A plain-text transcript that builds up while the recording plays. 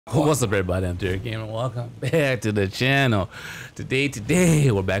What's up, everybody? I'm Derek Gamer. Welcome back to the channel.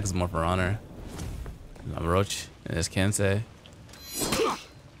 Today we're back with some more for Honor. I'm Orochi, and this Kensei.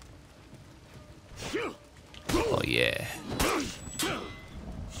 Oh yeah.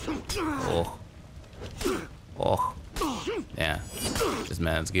 Oh. Yeah. This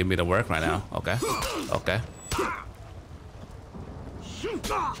man's giving me the work right now. Okay.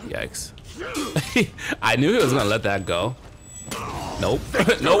 Yikes. I knew he was gonna let that go. Nope.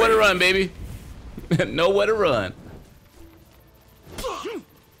 Nowhere to run, baby. Nowhere to run.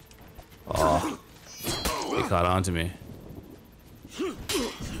 Oh. He caught on to me.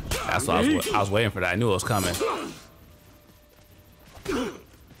 That's what I was waiting for that. I knew it was coming.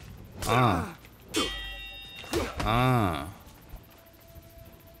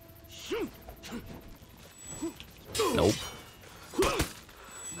 Nope.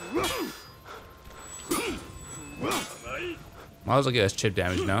 Might as well get us chip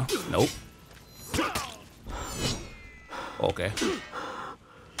damage now. Nope. Okay.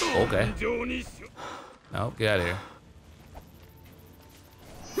 No, get out of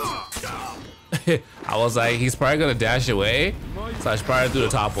here. I was like, he's probably gonna dash away, so I should probably do the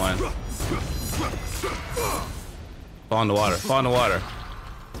top one. Fall in the water.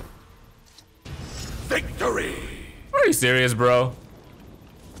 Victory! Are you serious, bro?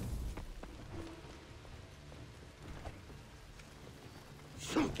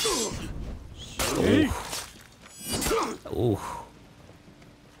 Ooh.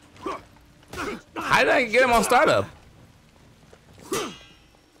 How did I get him on startup?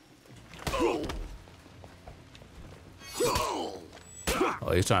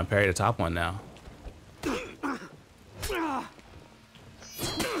 Oh, he's trying to parry the top one now.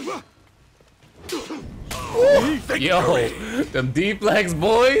 Ooh. Yo, them Deflects,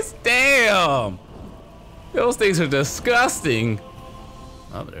 boys. Damn. Those things are disgusting.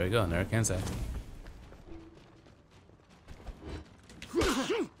 Oh, there we go. There I can say.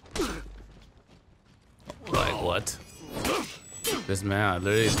 Like what? This man, I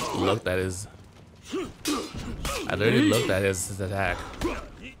literally looked at his attack.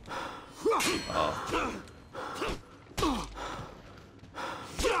 Oh.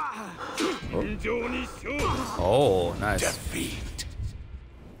 Oh, nice. Defeat.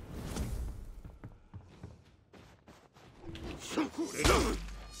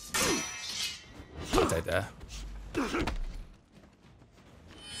 I'll take that.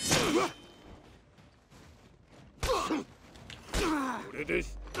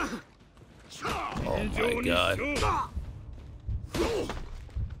 Oh my god.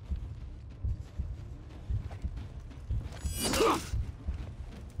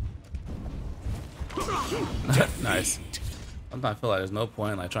 Nice. Sometimes I feel like there's no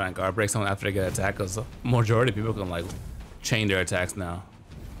point like trying to guard break someone after they get attacked, because the majority of people can like chain their attacks now.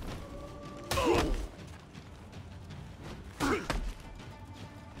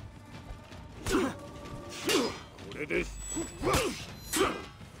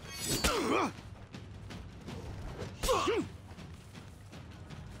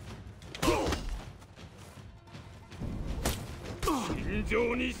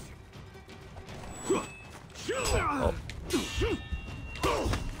 Oh.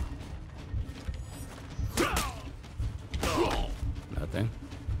 Nothing.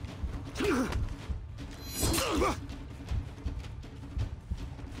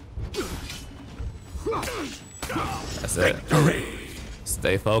 That's it.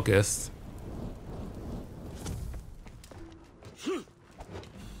 Stay focused.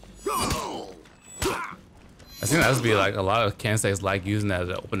 I think that would be like a lot of Kenseis like using that as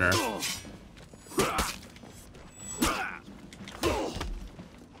an opener.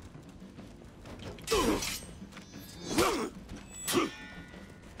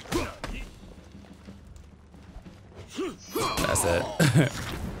 That's it.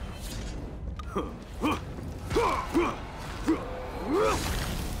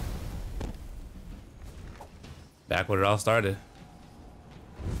 Back where it all started.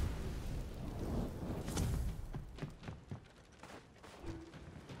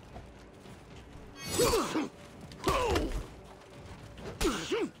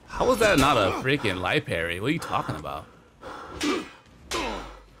 How was that not a freaking light parry? What are you talking about?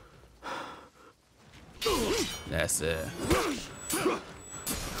 That's it.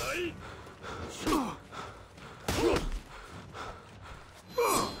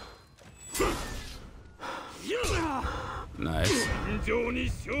 Nice.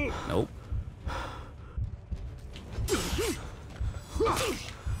 Nope.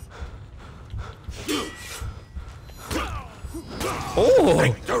 Oh,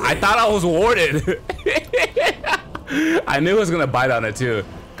 I thought I was warded. I knew it was gonna bite on it too.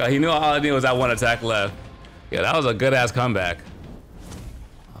 He knew all I needed was that one attack left. Yeah, that was a good ass comeback.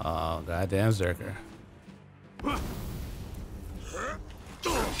 Oh, goddamn Zerker.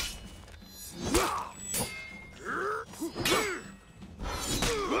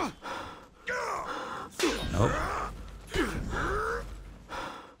 Nope.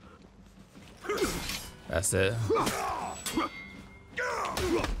 That's it.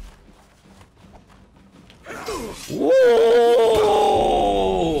 Whoa!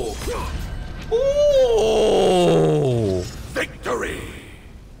 Ooh! Victory!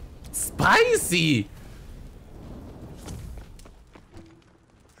 Spicy!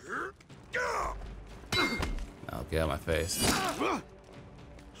 Oh, get out of my face.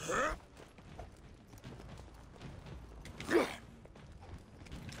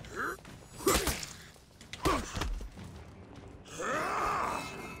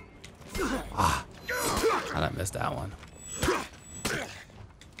 Ah, I missed that one.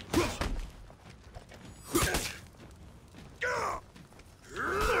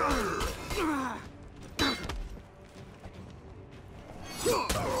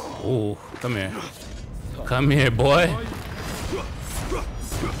 Ooh, come here. Come here, boy.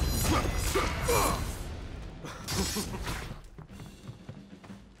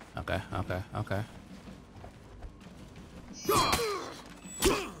 Okay, okay, okay.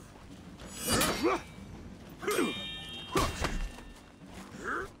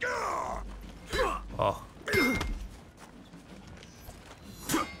 Oh.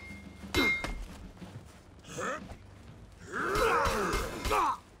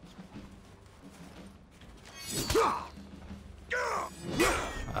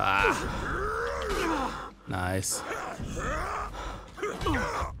 Ah. Nice.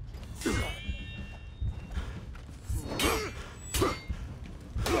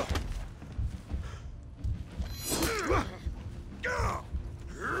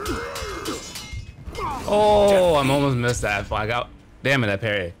 Oh, I'm almost missed that. I got, damn it, that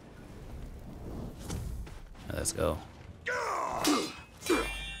parry. Let's go.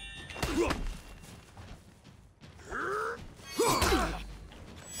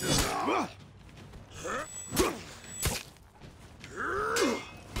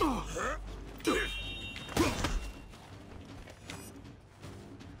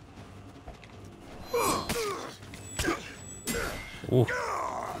 Ooh.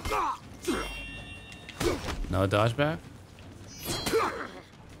 No dodge back.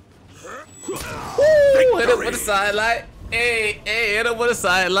 Ooh, hit him with a side light. Hey, hit him with a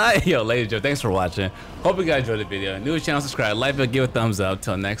side light. Yo, ladies and gentlemen, thanks for watching. Hope you guys enjoyed the video. New channel, subscribe, like, give a thumbs up.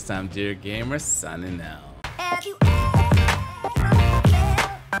 Till next time, dear gamers, signing out.